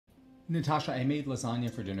Natasha, I made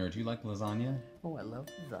lasagna for dinner. Do you like lasagna? Oh, I love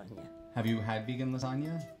lasagna. Have you had vegan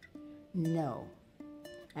lasagna? No.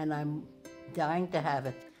 And I'm dying to have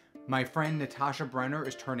it. My friend Natasha Brenner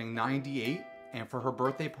is turning 98, and for her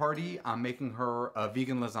birthday party, I'm making her a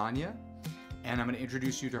vegan lasagna, and I'm going to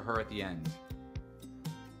introduce you to her at the end.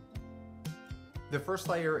 The first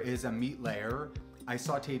layer is a meat layer. I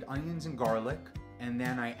sauteed onions and garlic, and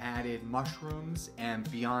then I added mushrooms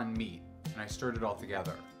and Beyond Meat, and I stirred it all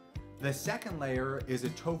together. The second layer is a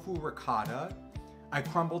tofu ricotta. I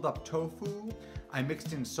crumbled up tofu. I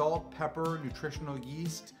mixed in salt, pepper, nutritional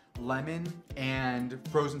yeast, lemon, and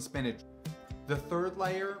frozen spinach. The third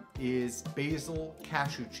layer is basil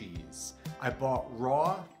cashew cheese. I bought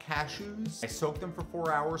raw cashews. I soaked them for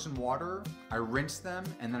 4 hours in water. I rinsed them,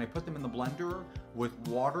 and then I put them in the blender with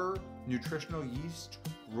water, nutritional yeast,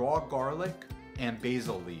 raw garlic, and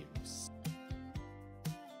basil leaves.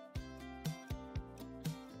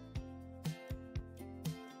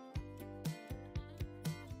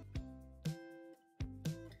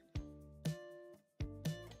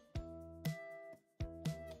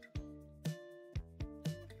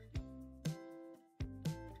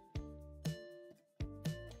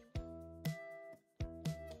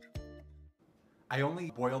 I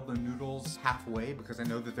only boiled the noodles halfway because I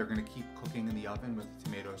know that they're going to keep cooking in the oven with the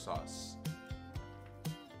tomato sauce.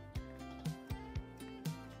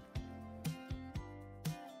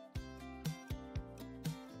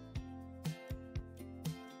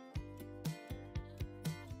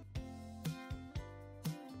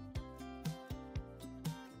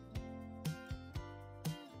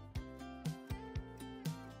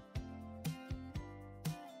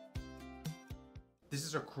 This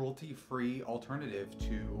is a cruelty-free alternative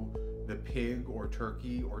to the pig or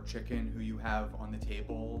turkey or chicken who you have on the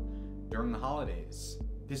table during the holidays.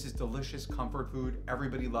 This is delicious comfort food.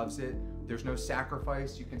 Everybody loves it. There's no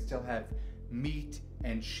sacrifice. You can still have meat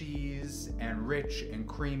and cheese and rich and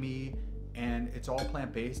creamy, and it's all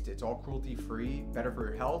plant-based. It's all cruelty-free, better for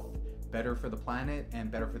your health, better for the planet, and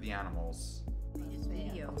better for the animals. His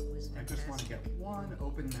video was fantastic. I just want to get one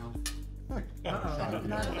open mouth.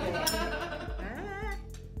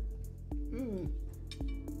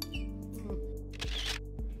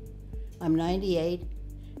 I'm 98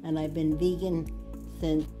 and I've been vegan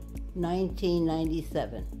since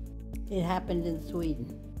 1997. It happened in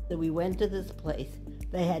Sweden. So we went to this place.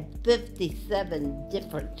 They had 57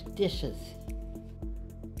 different dishes.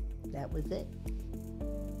 That was it.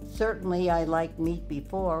 Certainly I liked meat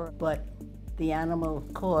before, but the animal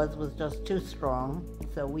cause was just too strong.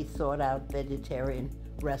 So we sought out vegetarian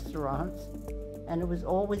restaurants, and it was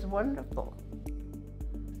always wonderful.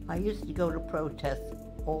 I used to go to protests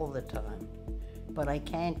all the time, but I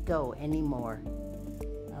can't go anymore.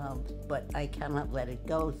 But I cannot let it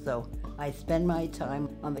go, so I spend my time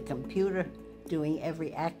on the computer doing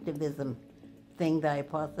every activism thing that I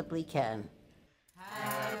possibly can.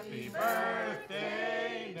 Happy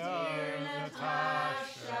birthday, dear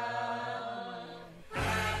Natasha.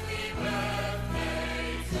 Happy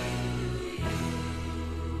birthday to you.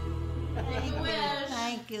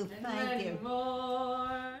 Thank you, thank you.